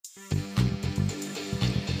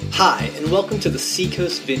Hi, and welcome to the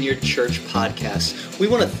Seacoast Vineyard Church podcast. We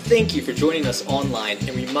want to thank you for joining us online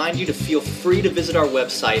and remind you to feel free to visit our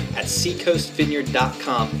website at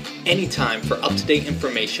seacoastvineyard.com anytime for up-to-date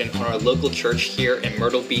information on our local church here in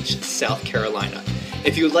Myrtle Beach, South Carolina.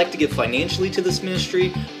 If you would like to give financially to this ministry,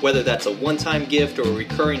 whether that's a one-time gift or a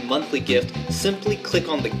recurring monthly gift, simply click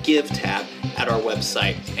on the Give tab at our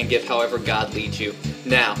website and give however God leads you.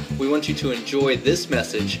 Now, we want you to enjoy this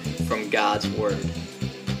message from God's Word.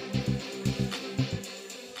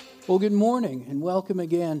 Well, good morning and welcome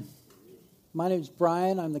again. My name is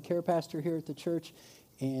Brian. I'm the care pastor here at the church,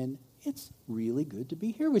 and it's really good to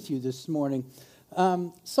be here with you this morning.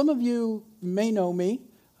 Some of you may know me.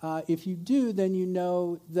 If you do, then you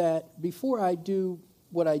know that before I do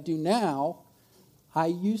what I do now, I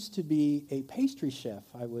used to be a pastry chef.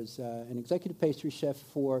 I was an executive pastry chef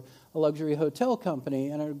for a luxury hotel company,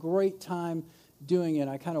 and I had a great time doing it.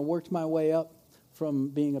 I kind of worked my way up from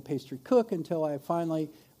being a pastry cook until I finally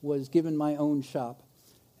was given my own shop.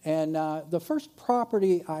 And the first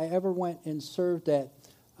property I ever went and served at,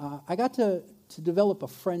 I got to develop a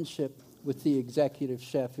friendship with the executive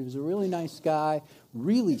chef. He was a really nice guy,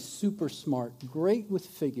 really super smart, great with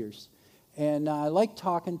figures. And I liked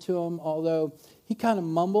talking to him, although he kind of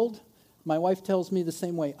mumbled. My wife tells me the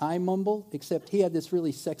same way I mumble, except he had this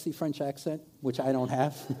really sexy French accent, which I don't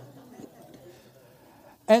have.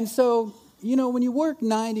 And so, you know, when you work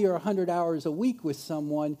 90 or 100 hours a week with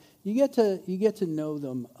someone, you get to know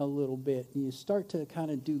them a little bit, and you start to kind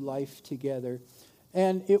of do life together.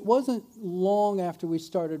 And it wasn't long after we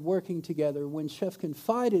started working together when Chef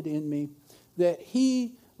confided in me that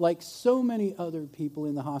he, like so many other people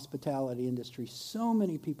in the hospitality industry, so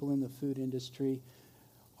many people in the food industry,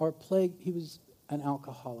 are plagued. He was an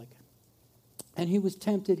alcoholic. And he was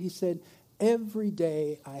tempted. He said, every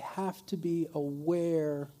day I have to be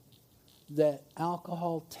aware that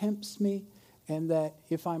alcohol tempts me and that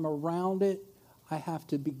if I'm around it, I have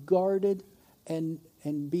to be guarded and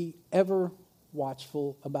be ever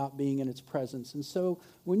watchful about being in its presence. And so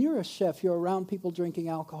when you're a chef, you're around people drinking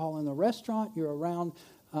alcohol in the restaurant, you're around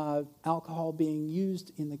alcohol being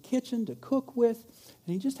used in the kitchen to cook with,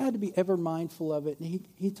 and he just had to be ever mindful of it. And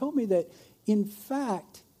he told me that, in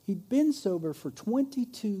fact, he'd been sober for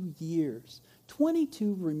 22 years,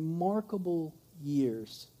 22 remarkable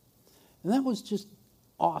years. And that was just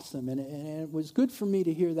awesome, and it was good for me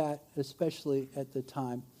to hear that, especially at the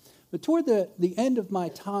time. But toward the end of my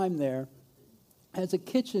time there, as a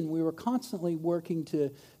kitchen, we were constantly working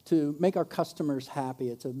to make our customers happy.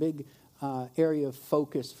 It's a big area of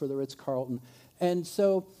focus for the Ritz-Carlton. And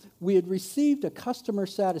so we had received a customer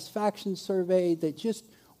satisfaction survey that just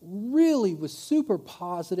really was super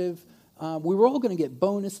positive. We were all going to get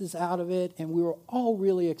bonuses out of it, and we were all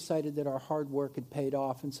really excited that our hard work had paid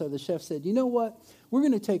off. And so the chef said, you know what? We're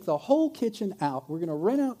going to take the whole kitchen out. We're going to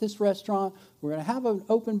rent out this restaurant. We're going to have an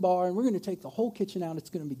open bar, and we're going to take the whole kitchen out.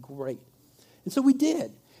 It's going to be great. And so we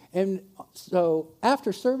did. And so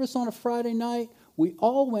after service on a Friday night, we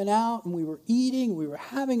all went out and we were eating. We were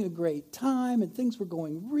having a great time, and things were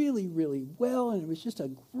going really, really well, and it was just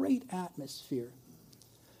a great atmosphere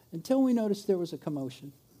until we noticed there was a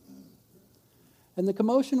commotion. And the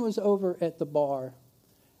commotion was over at the bar.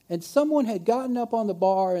 And someone had gotten up on the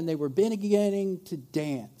bar and they were beginning to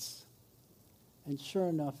dance. And sure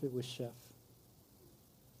enough, it was Chef.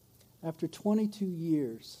 After 22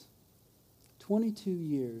 years,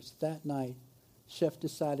 that night, Chef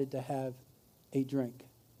decided to have a drink.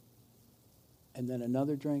 And then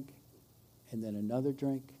another drink, and then another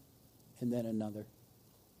drink, and then another.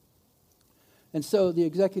 And so the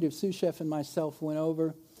executive sous chef and myself went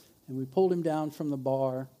over, and we pulled him down from the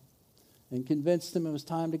bar and convinced him it was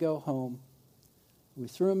time to go home. We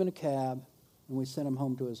threw him in a cab, and we sent him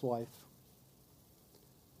home to his wife.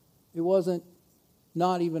 It wasn't,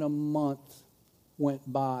 not even a month went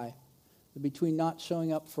by. Between not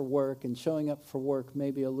showing up for work and showing up for work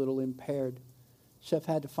maybe a little impaired, Chef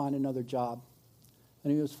had to find another job.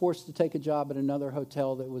 And he was forced to take a job at another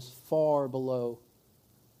hotel that was far below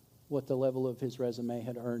what the level of his resume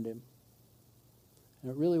had earned him. And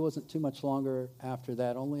it really wasn't too much longer after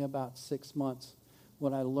that, only about 6 months,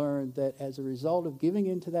 when I learned that as a result of giving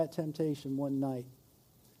in to that temptation one night,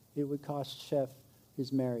 it would cost Chef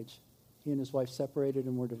his marriage. He and his wife separated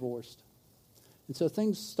and were divorced. And so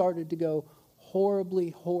things started to go horribly,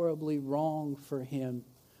 horribly wrong for him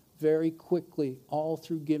very quickly, all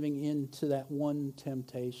through giving in to that one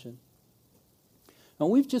temptation. And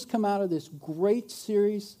we've just come out of this great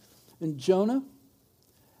series in Jonah,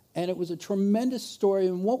 and it was a tremendous story.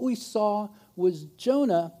 And what we saw was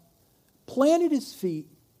Jonah planted his feet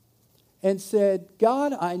and said,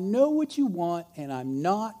 God, I know what you want, and I'm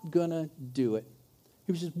not going to do it.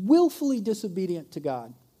 He was just willfully disobedient to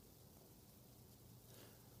God.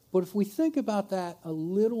 But if we think about that a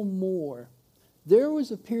little more, there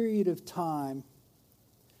was a period of time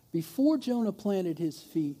before Jonah planted his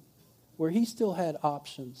feet where he still had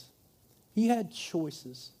options. He had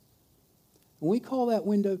choices. And we call that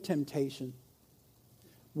window temptation.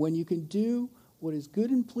 When you can do what is good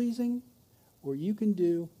and pleasing, or you can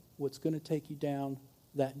do what's going to take you down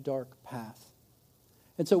that dark path.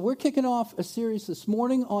 And so we're kicking off a series this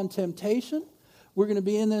morning on temptation. We're going to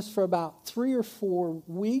be in this for about 3 or 4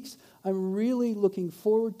 weeks. I'm really looking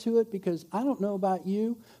forward to it because I don't know about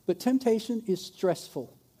you, but temptation is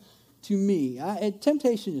stressful to me.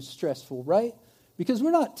 Temptation is stressful, right? Because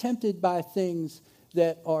we're not tempted by things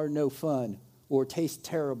that are no fun or taste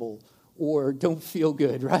terrible or don't feel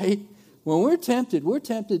good, right? When we're tempted,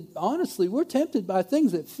 honestly, we're tempted by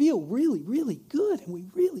things that feel really, really good, and we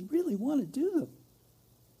really, really want to do them.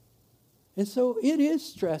 And so it is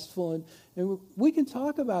stressful, and we can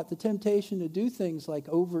talk about the temptation to do things like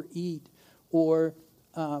overeat or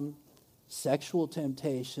sexual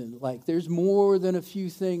temptation. Like there's more than a few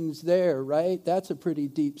things there, right? That's a pretty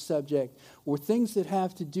deep subject. Or things that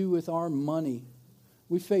have to do with our money.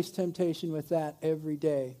 We face temptation with that every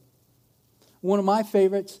day. One of my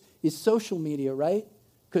favorites is social media, right?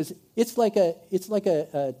 Because it's like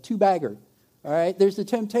a two-bagger. All right, there's the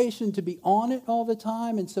temptation to be on it all the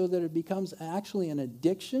time, and so that it becomes actually an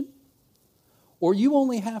addiction. Or you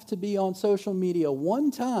only have to be on social media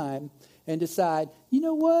one time and decide, you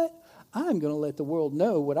know what? I'm going to let the world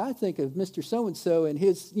know what I think of Mr. So-and-so and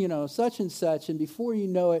his, such and such. And before you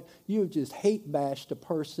know it, you have just hate bashed a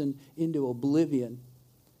person into oblivion.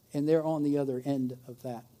 And they're on the other end of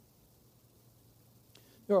that.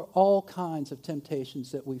 There are all kinds of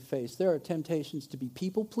temptations that we face. There are temptations to be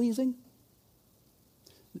people-pleasing.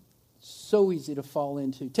 So easy to fall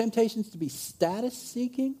into. Temptations to be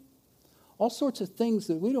status-seeking. All sorts of things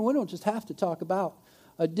that we don't just have to talk about.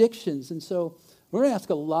 Addictions. And so we're going to ask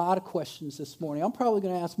a lot of questions this morning. I'm probably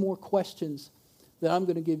going to ask more questions than I'm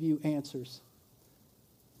going to give you answers.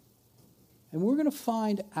 And we're going to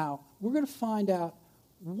find out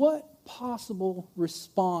what possible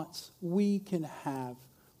response we can have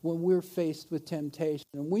when we're faced with temptation.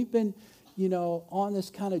 And we've been on this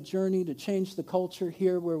kind of journey to change the culture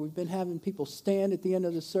here where we've been having people stand at the end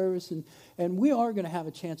of the service. And we are going to have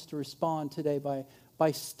a chance to respond today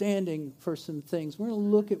by standing for some things. We're going to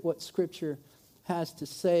look at what Scripture has to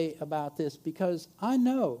say about this because I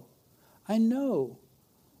know,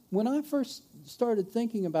 when I first started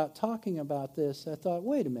thinking about talking about this, I thought,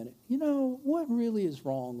 wait a minute, what really is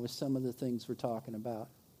wrong with some of the things we're talking about?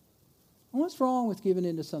 What's wrong with giving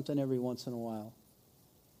into something every once in a while?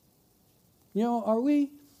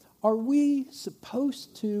 Are we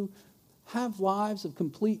supposed to have lives of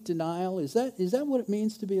complete denial? Is that what it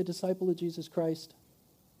means to be a disciple of Jesus Christ?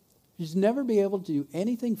 Just never be able to do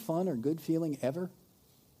anything fun or good feeling ever?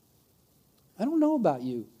 I don't know about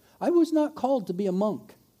you. I was not called to be a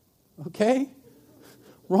monk. Okay?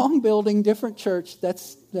 Wrong building, different church.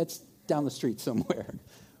 That's down the street somewhere.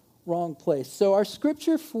 Wrong place. So our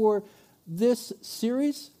scripture for this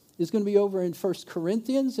series is going to be over in 1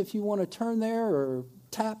 Corinthians, if you want to turn there or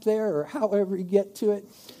tap there or however you get to it.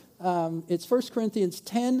 It's 1 Corinthians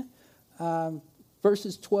 10,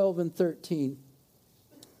 verses 12 and 13.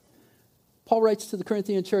 Paul writes to the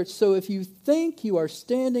Corinthian church, so if you think you are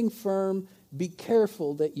standing firm, be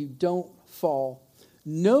careful that you don't fall.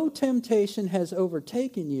 No temptation has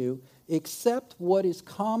overtaken you except what is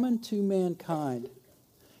common to mankind.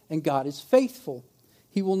 And God is faithful.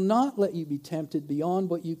 He will not let you be tempted beyond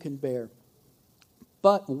what you can bear.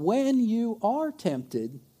 But when you are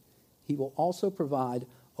tempted, He will also provide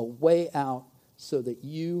a way out so that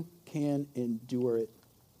you can endure it.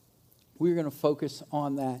 We're going to focus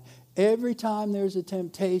on that. Every time there's a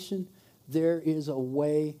temptation, there is a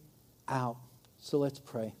way out. So let's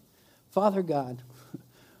pray. Father God,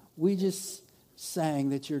 we just sang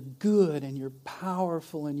that you're good and you're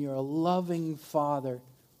powerful and you're a loving Father.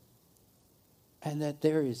 And that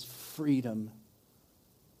there is freedom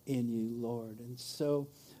in you, Lord. And so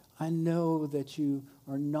I know that you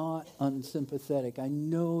are not unsympathetic. I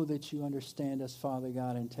know that you understand us, Father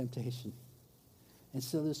God, in temptation. And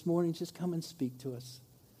so this morning, just come and speak to us.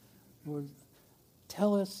 Lord,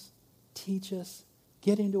 tell us, teach us,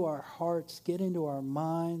 get into our hearts, get into our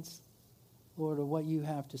minds, Lord, of what you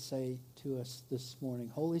have to say to us this morning.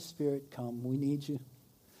 Holy Spirit, come. We need you.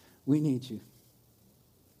 We need you.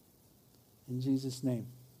 In Jesus' name,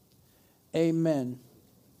 amen.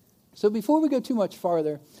 So before we go too much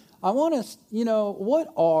farther, I want us,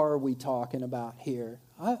 what are we talking about here?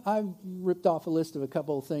 I ripped off a list of a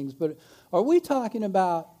couple of things, but are we talking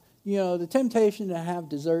about, the temptation to have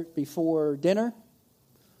dessert before dinner?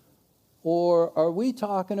 Or are we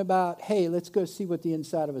talking about, hey, let's go see what the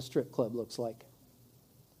inside of a strip club looks like?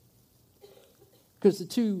 Because the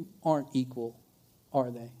two aren't equal,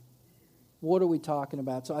 are they? What are we talking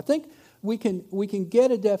about? So I think we can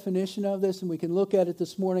get a definition of this, and we can look at it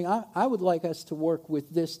this morning. I would like us to work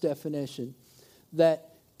with this definition, that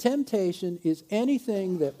temptation is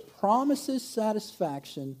anything that promises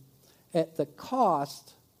satisfaction at the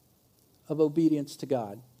cost of obedience to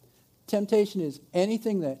God. Temptation is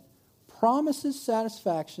anything that promises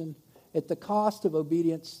satisfaction at the cost of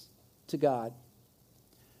obedience to God.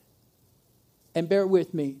 And bear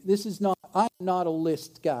with me, I'm not a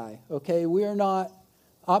list guy, okay?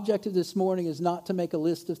 Objective this morning is not to make a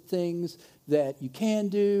list of things that you can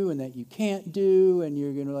do and that you can't do, and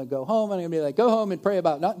you're going to go home, and I'm going to be like, go home and pray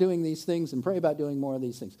about not doing these things and pray about doing more of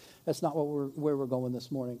these things. That's not where we're going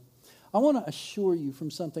this morning. I want to assure you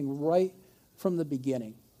from something right from the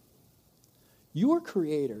beginning. Your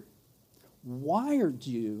Creator wired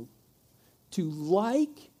you to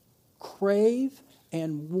like, crave,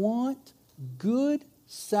 and want good,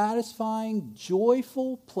 satisfying,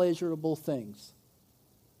 joyful, pleasurable things.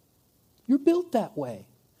 You're built that way.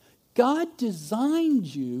 God designed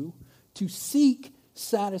you to seek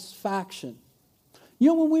satisfaction.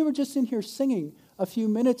 When we were just in here singing a few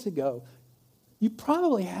minutes ago, you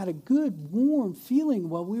probably had a good, warm feeling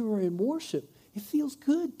while we were in worship. It feels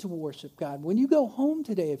good to worship God. When you go home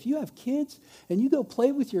today, if you have kids and you go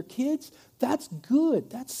play with your kids, that's good.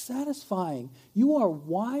 That's satisfying. You are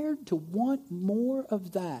wired to want more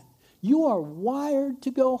of that. You are wired to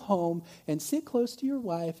go home and sit close to your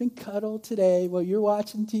wife and cuddle today while you're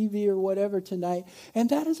watching TV or whatever tonight. And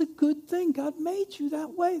that is a good thing. God made you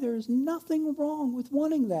that way. There is nothing wrong with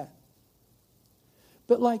wanting that.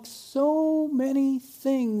 But like so many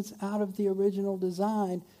things out of the original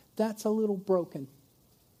design, that's a little broken.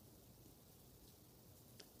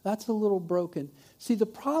 That's a little broken. See, the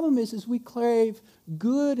problem is we crave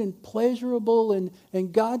good and pleasurable,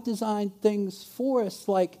 and God designed things for us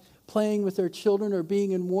like playing with our children or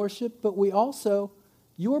being in worship, but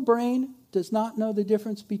your brain does not know the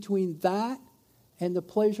difference between that and the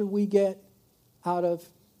pleasure we get out of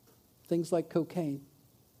things like cocaine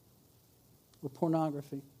or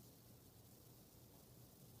pornography.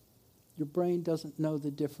 Your brain doesn't know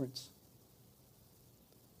the difference.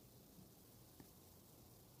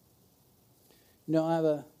 I have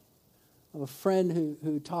a friend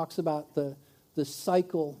who talks about the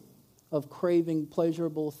cycle of craving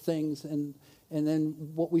pleasurable things and then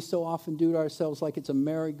what we so often do to ourselves, like it's a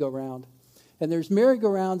merry-go-round. And there's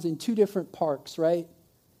merry-go-rounds in two different parks, right?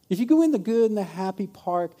 If you go in the good and the happy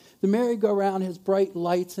park, the merry-go-round has bright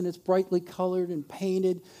lights and it's brightly colored and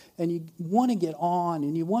painted, and you want to get on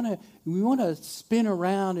and you want to spin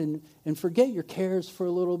around and forget your cares for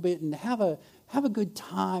a little bit and have a good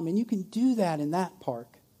time, and you can do that in that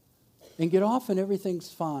park and get off and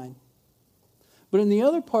everything's fine. But in the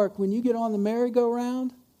other park, when you get on the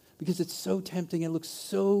merry-go-round, because it's so tempting, it looks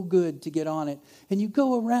so good to get on it, and you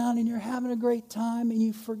go around and you're having a great time and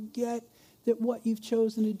you forget that what you've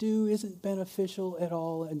chosen to do isn't beneficial at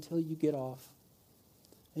all until you get off.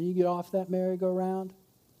 And you get off that merry-go-round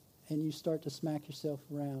and you start to smack yourself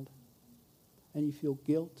around. And you feel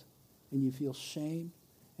guilt and you feel shame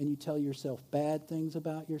and you tell yourself bad things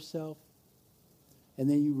about yourself. And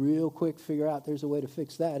then you real quick figure out there's a way to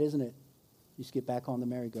fix that, isn't it? You just get back on the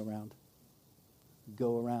merry-go-round.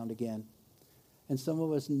 Go around again. And some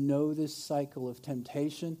of us know this cycle of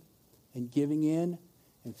temptation and giving in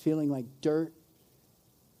and feeling like dirt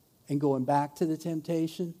and going back to the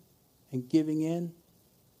temptation and giving in.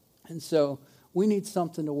 And so we need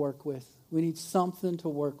something to work with. We need something to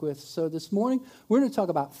work with. So this morning, we're going to talk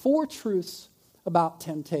about 4 truths about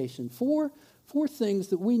temptation. Four things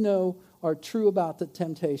that we know are true about the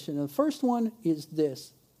temptation. And the first one is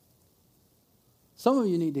this. Some of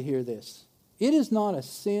you need to hear this. It is not a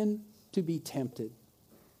sin to be tempted.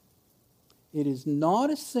 It is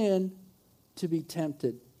not a sin to be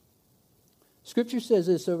tempted. Scripture says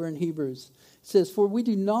this over in Hebrews. It says, "For we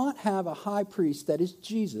do not have a high priest, that is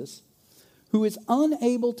Jesus, who is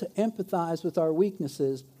unable to empathize with our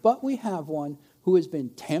weaknesses, but we have one who has been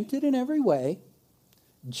tempted in every way,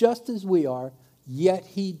 just as we are, yet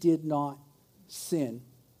he did not sin."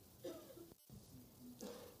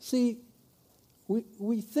 See,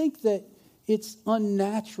 we think that it's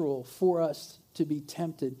unnatural for us to be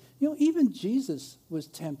tempted. Even Jesus was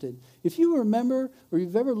tempted. If you remember, or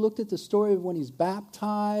you've ever looked at the story of when he's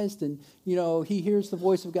baptized and, he hears the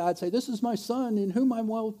voice of God say, "This is my son in whom I'm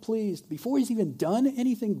well pleased," before he's even done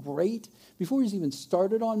anything great, before he's even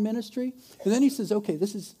started on ministry. And then he says, "Okay,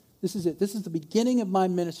 this is it. This is the beginning of my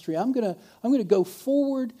ministry. I'm going to go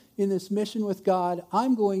forward in this mission with God.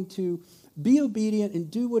 I'm going to be obedient and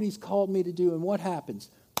do what he's called me to do." And what happens?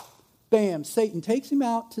 Bam, Satan takes him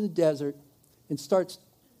out to the desert and starts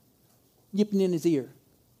yipping in his ear.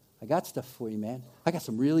 "I got stuff for you, man. I got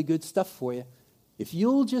some really good stuff for you. If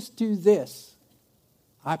you'll just do this,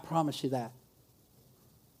 I promise you that."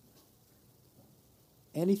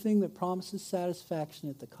 Anything that promises satisfaction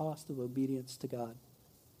at the cost of obedience to God.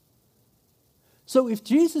 So if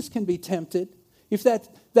Jesus can be tempted, if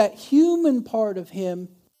that human part of him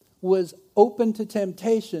was open to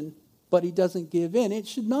temptation, but he doesn't give in, it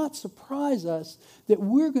should not surprise us that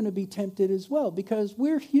we're going to be tempted as well, because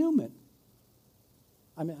we're human.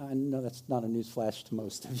 I know that's not a newsflash to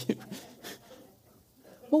most of you.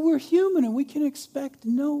 But we're human, and we can expect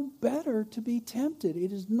no better to be tempted.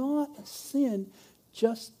 It is not a sin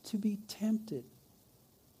just to be tempted.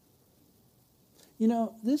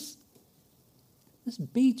 This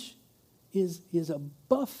beach is a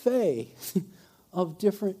buffet of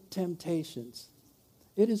different temptations.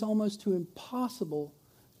 It is almost too impossible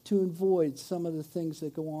to avoid some of the things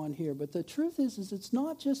that go on here. But the truth is it's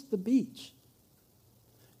not just the beach.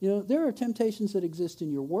 There are temptations that exist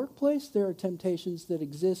in your workplace. There are temptations that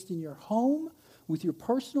exist in your home, with your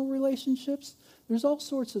personal relationships. There's all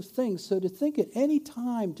sorts of things. So to think at any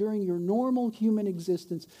time during your normal human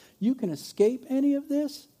existence you can escape any of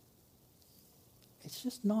this, it's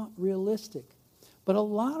just not realistic. But a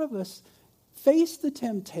lot of us face the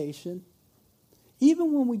temptation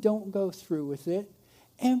even when we don't go through with it,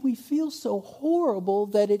 and we feel so horrible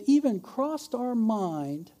that it even crossed our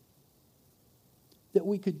mind that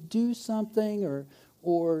we could do something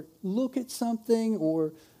or look at something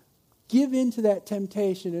or give in to that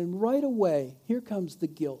temptation, and right away, here comes the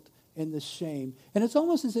guilt and the shame. And it's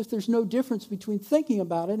almost as if there's no difference between thinking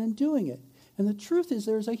about it and doing it. And the truth is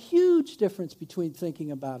there's a huge difference between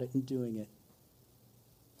thinking about it and doing it.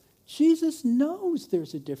 Jesus knows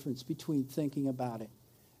there's a difference between thinking about it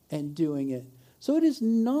and doing it. So it is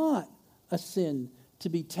not a sin to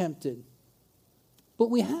be tempted. But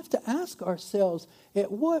we have to ask ourselves,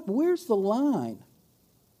 where's the line?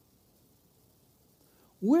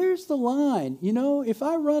 Where's the line? If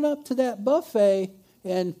I run up to that buffet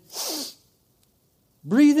and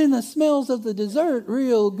breathe in the smells of the dessert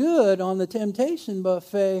real good on the temptation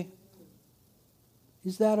buffet,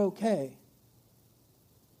 is that okay?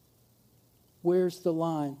 Where's the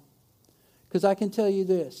line? Because I can tell you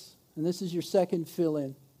this, and this is your second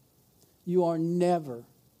fill-in. You are never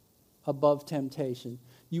above temptation.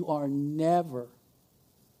 You are never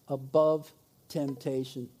above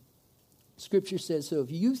temptation. Scripture says, so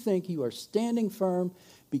if you think you are standing firm,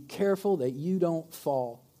 be careful that you don't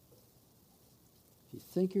fall. If you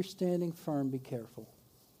think you're standing firm, be careful.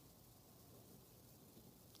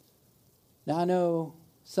 Now, I know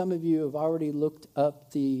some of you have already looked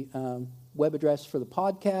up the web address for the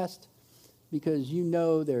podcast because you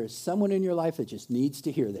know there's someone in your life that just needs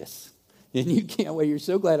to hear this. And you can't wait. You're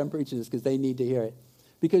so glad I'm preaching this because they need to hear it.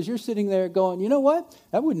 Because you're sitting there going, you know what?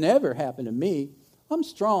 That would never happen to me. I'm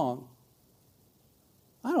strong.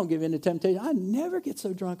 I don't give in to temptation. I never get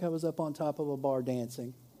so drunk I was up on top of a bar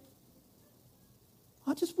dancing.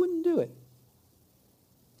 I just wouldn't do it.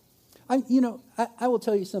 I will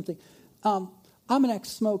tell you something. I'm an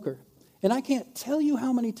ex-smoker. And I can't tell you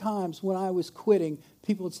how many times when I was quitting,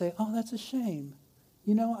 people would say, oh, that's a shame.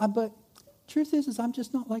 But truth is I'm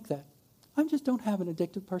just not like that. I just don't have an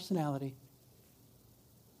addictive personality.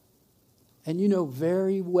 And you know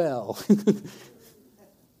very well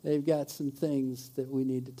they've got some things that we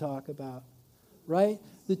need to talk about, right?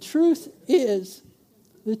 The truth is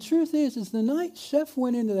the night Chef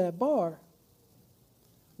went into that bar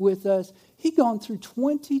with us, he'd gone through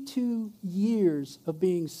 22 years of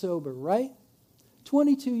being sober, right?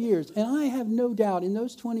 22 years. And I have no doubt in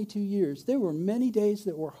those 22 years, there were many days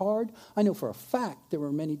that were hard. I know for a fact there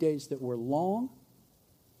were many days that were long,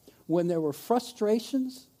 when there were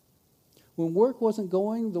frustrations, when work wasn't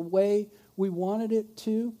going the way we wanted it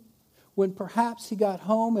to, when perhaps he got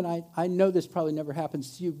home, and I know this probably never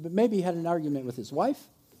happens to you, but maybe he had an argument with his wife,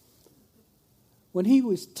 when he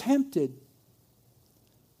was tempted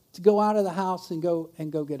to go out of the house and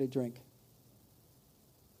go get a drink.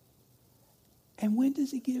 And when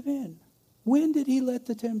does he give in? When did he let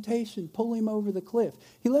the temptation pull him over the cliff?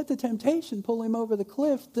 He let the temptation pull him over the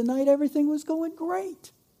cliff the night everything was going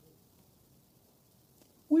great.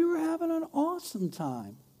 We were having an awesome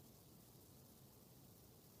time.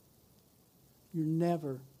 You're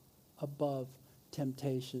never above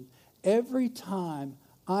temptation. Every time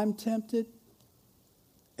I'm tempted,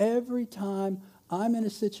 every time I'm in a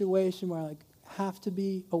situation where I have to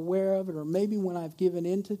be aware of it, or maybe when I've given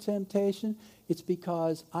in to temptation, it's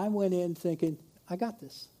because I went in thinking, I got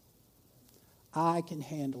this. I can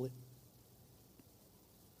handle it.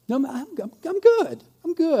 No, I'm good.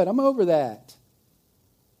 I'm good. I'm over that.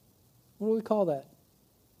 What do we call that?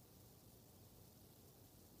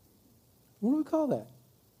 What do we call that?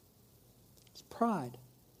 It's pride.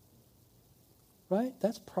 Right?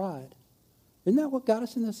 That's pride. Isn't that what got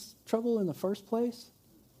us in this trouble in the first place?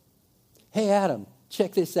 Hey, Adam,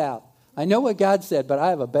 check this out. I know what God said, but I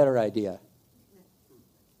have a better idea.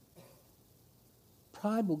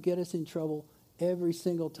 Pride will get us in trouble every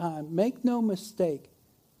single time. Make no mistake.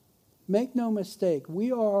 Make no mistake.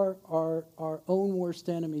 We are our own worst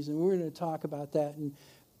enemies, and we're going to talk about that.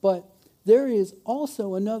 But there is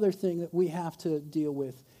also another thing that we have to deal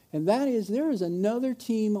with, and that is there is another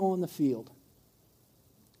team on the field.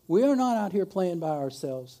 We are not out here playing by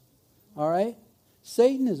ourselves. All right?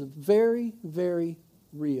 Satan is very, very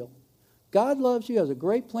real. God loves you, has a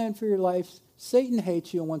great plan for your life. Satan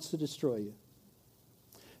hates you and wants to destroy you.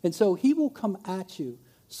 And so he will come at you,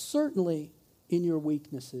 certainly in your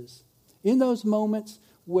weaknesses. In those moments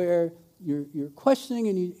where you're questioning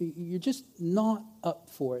and you're just not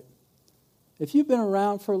up for it. If you've been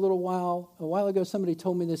around for a while ago somebody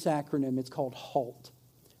told me this acronym. It's called HALT.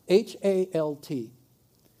 H-A-L-T.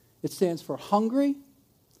 It stands for hungry,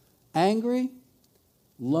 angry,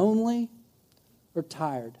 lonely, or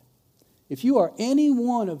tired. If you are any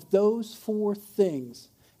one of those four things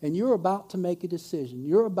and you're about to make a decision,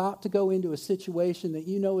 you're about to go into a situation that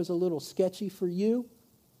you know is a little sketchy for you,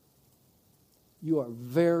 you are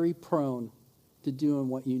very prone to doing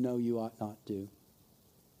what you know you ought not do.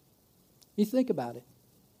 You think about it.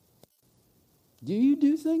 Do you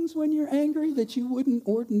do things when you're angry that you wouldn't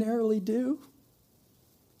ordinarily do?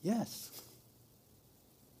 Yes.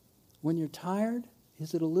 When you're tired,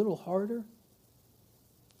 is it a little harder?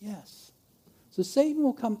 Yes. So Satan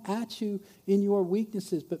will come at you in your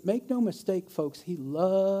weaknesses, but make no mistake, folks, he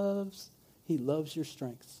loves your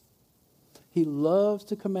strengths. He loves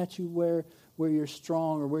to come at you where you're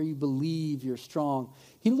strong or where you believe you're strong.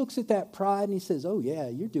 He looks at that pride and he says, oh yeah,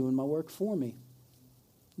 you're doing my work for me.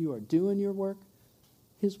 You are doing your work,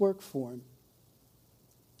 his work for him.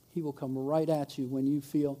 He will come right at you when you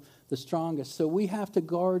feel the strongest. So we have to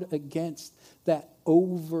guard against that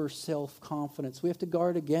over self-confidence. We have to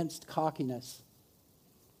guard against cockiness.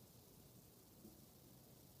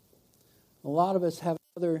 A lot of us have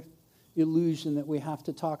another illusion that we have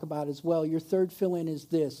to talk about as well. Your third fill-in is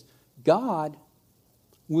this. God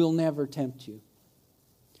will never tempt you.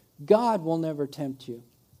 God will never tempt you.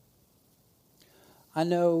 I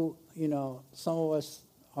know, some of us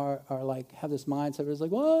are like, have this mindset where it's like,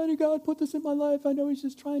 why did God put this in my life? I know he's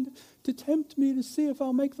just trying to tempt me to see if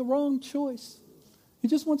I'll make the wrong choice. He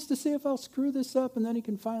just wants to see if I'll screw this up and then he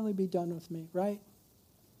can finally be done with me, right?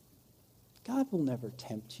 God will never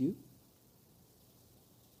tempt you.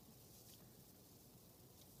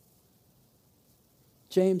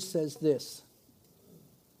 James says this,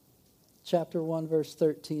 chapter 1, verse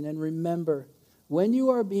 13, and remember, when you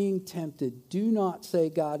are being tempted, do not say,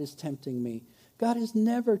 God is tempting me. God is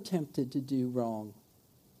never tempted to do wrong,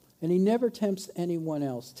 and he never tempts anyone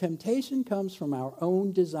else. Temptation comes from our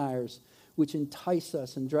own desires, which entice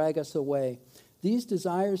us and drag us away. These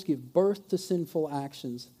desires give birth to sinful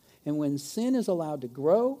actions, and when sin is allowed to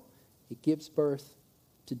grow, it gives birth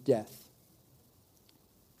to death.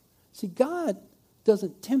 See, God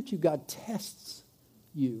doesn't tempt you, God tests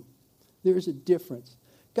you. There is a difference.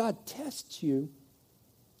 God tests you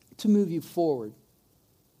to move you forward.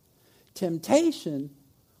 Temptation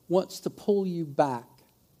wants to pull you back.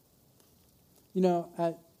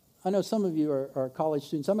 I know some of you are college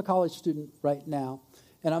students. I'm a college student right now,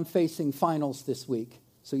 and I'm facing finals this week.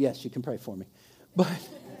 So yes, you can pray for me. But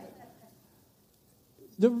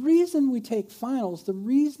the reason we take finals, the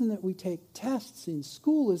reason that we take tests in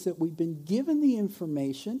school is that we've been given the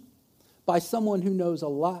information by someone who knows a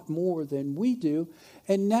lot more than we do,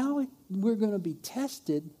 and now we're going to be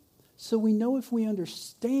tested so we know if we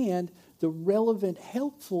understand the relevant,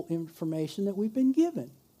 helpful information that we've been given.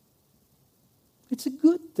 It's a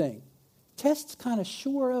good thing. Tests kind of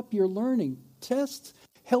shore up your learning. Tests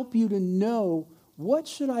help you to know, what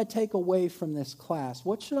should I take away from this class?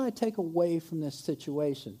 What should I take away from this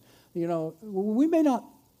situation? We may not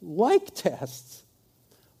like tests,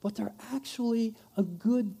 but they're actually a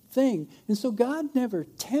good thing. And so God never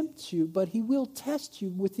tempts you, but he will test you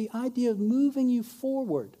with the idea of moving you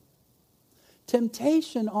forward.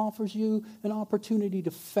 Temptation offers you an opportunity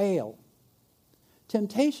to fail.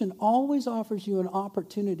 Temptation always offers you an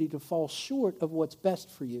opportunity to fall short of what's best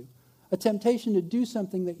for you. A temptation to do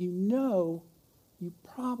something that you know you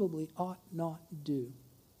probably ought not do.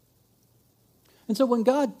 And so when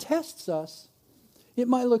God tests us, it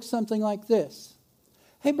might look something like this.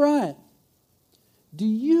 Hey, Brian, do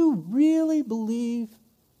you really believe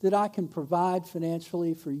that I can provide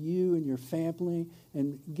financially for you and your family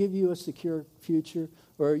and give you a secure future?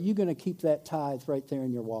 Or are you going to keep that tithe right there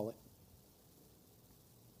in your wallet?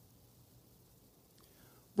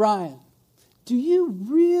 Brian, do you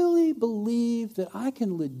really believe that I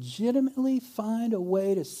can legitimately find a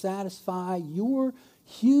way to satisfy your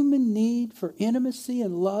human need for intimacy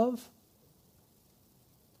and love?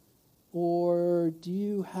 Or do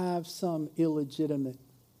you have some illegitimate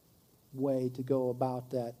way to go about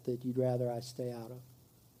that you'd rather I stay out of?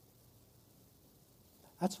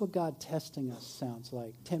 That's what God testing us sounds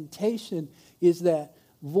like. Temptation is that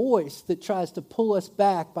voice that tries to pull us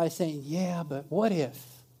back by saying, yeah, but what if?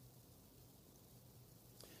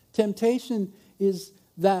 Temptation is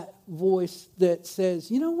that voice that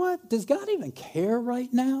says, you know what? Does God even care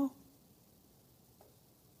right now?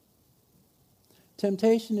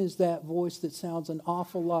 Temptation is that voice that sounds an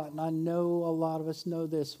awful lot, and I know a lot of us know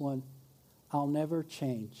this one. I'll never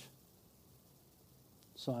change,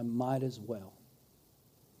 so I might as well.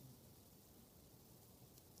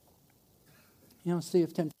 You know, see,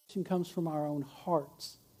 if temptation comes from our own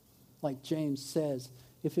hearts, like James says,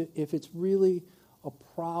 if it's really a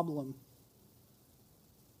problem,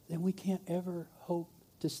 then we can't ever hope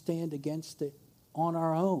to stand against it on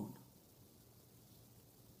our own.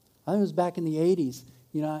 I think it was back in the 80s,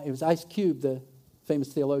 you know, it was Ice Cube, the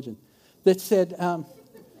famous theologian, that said,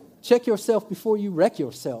 check yourself before you wreck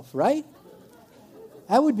yourself, right?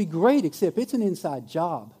 That would be great, except it's an inside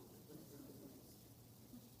job.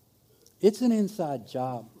 It's an inside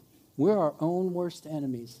job. We're our own worst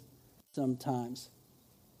enemies sometimes.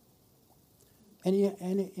 And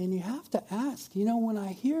you have to ask, you know, when I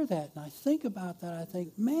hear that and I think about that, I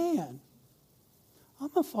think, man,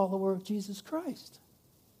 I'm a follower of Jesus Christ.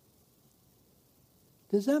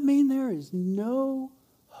 Does that mean there is no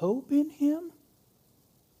hope in him?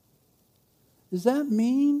 Does that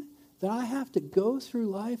mean that I have to go through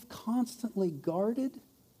life constantly guarded?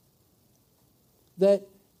 That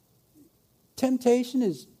temptation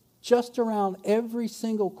is just around every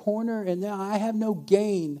single corner and now I have no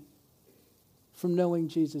gain from knowing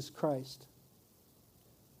Jesus Christ?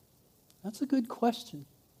 That's a good question.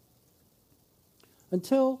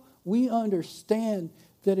 Until we understand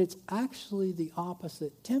that it's actually the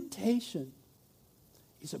opposite. Temptation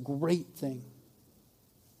is a great thing.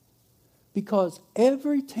 Because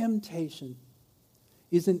every temptation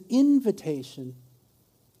is an invitation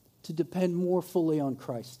to depend more fully on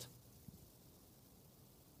Christ.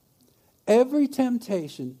 Every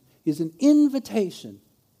temptation is an invitation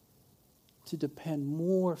to depend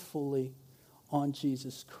more fully on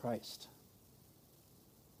Jesus Christ.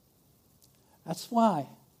 That's why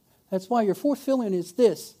your fourth fill-in is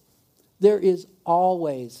this. There is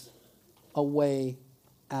always a way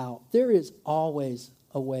out. There is always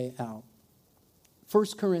a way out.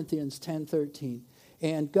 1 Corinthians 10:13.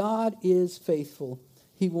 And God is faithful.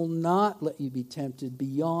 He will not let you be tempted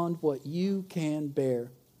beyond what you can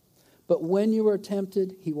bear. But when you are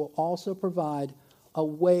tempted, he will also provide a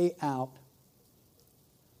way out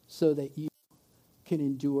so that you can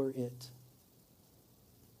endure it.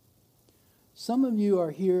 Some of you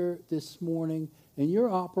are here this morning and you're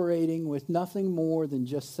operating with nothing more than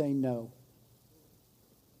just say no.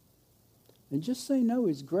 And just say no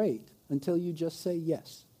is great until you just say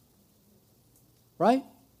yes. Right?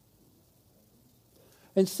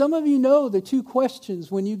 And some of you know the two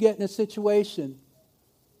questions when you get in a situation.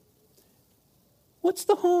 What's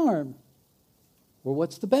the harm? Or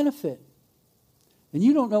what's the benefit? And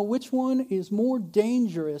you don't know which one is more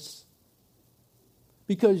dangerous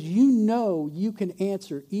because you know you can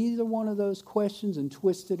answer either one of those questions and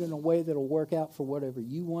twist it in a way that will work out for whatever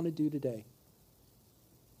you want to do today.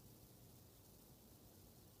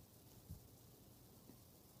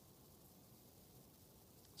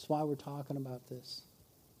 That's why we're talking about this.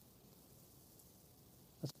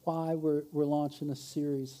 That's why we're launching a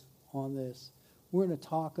series on this. We're going to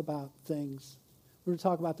talk about things. We're going to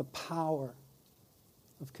talk about the power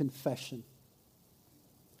of confession.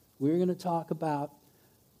 We're going to talk about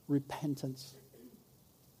repentance.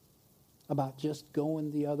 about just going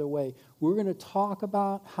the other way. We're going to talk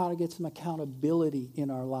about how to get some accountability in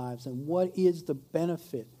our lives and what is the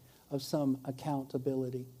benefit of some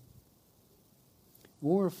accountability.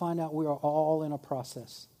 We're going to find out we are all in a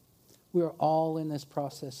process. We are all in this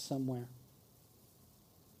process somewhere.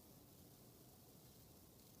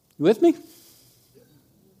 You with me?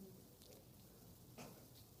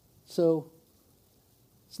 So,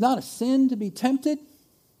 it's not a sin to be tempted.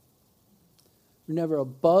 We're never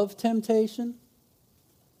above temptation.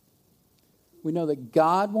 We know that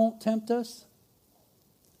God won't tempt us.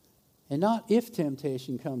 And not if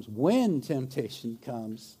temptation comes, when temptation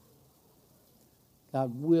comes,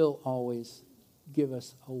 God will always give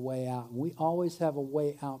us a way out. We always have a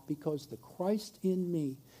way out because the Christ in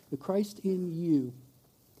me, the Christ in you,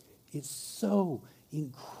 is so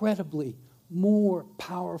incredibly more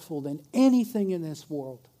powerful than anything in this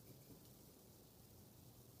world.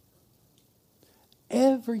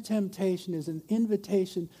 Every temptation is an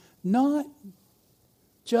invitation not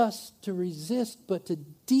just to resist, but to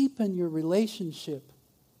deepen your relationship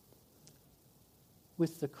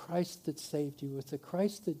with the Christ that saved you, with the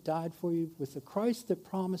Christ that died for you, with the Christ that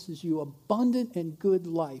promises you abundant and good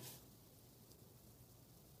life,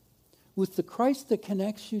 with the Christ that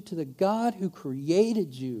connects you to the God who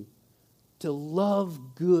created you to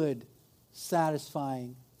love good,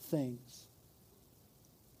 satisfying things.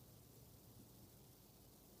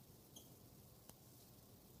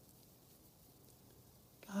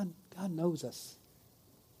 God knows us.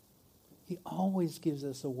 He always gives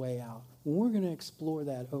us a way out. And we're going to explore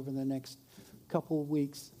that over the next couple of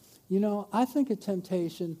weeks. You know, I think of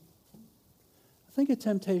temptation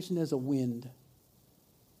as a wind.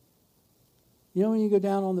 You know when you go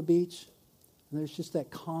down on the beach and there's just that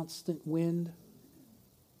constant wind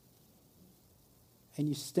and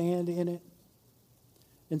you stand in it,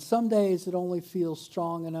 and some days it only feels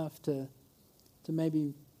strong enough to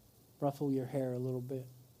maybe ruffle your hair a little bit.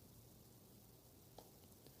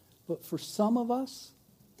 But for some of us,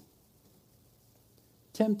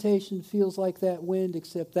 temptation feels like that wind,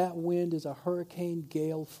 except that wind is a hurricane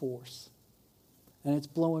gale force. And it's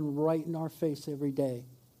blowing right in our face every day.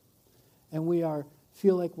 And we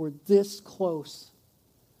feel like we're this close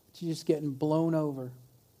to just getting blown over,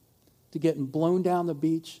 to getting blown down the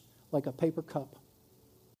beach like a paper cup.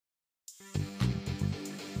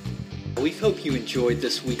 We hope you enjoyed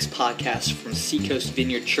this week's podcast from Seacoast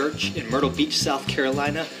Vineyard Church in Myrtle Beach, South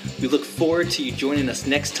Carolina. We look forward to you joining us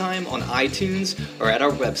next time on iTunes or at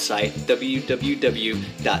our website,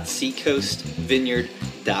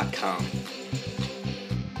 www.seacoastvineyard.com.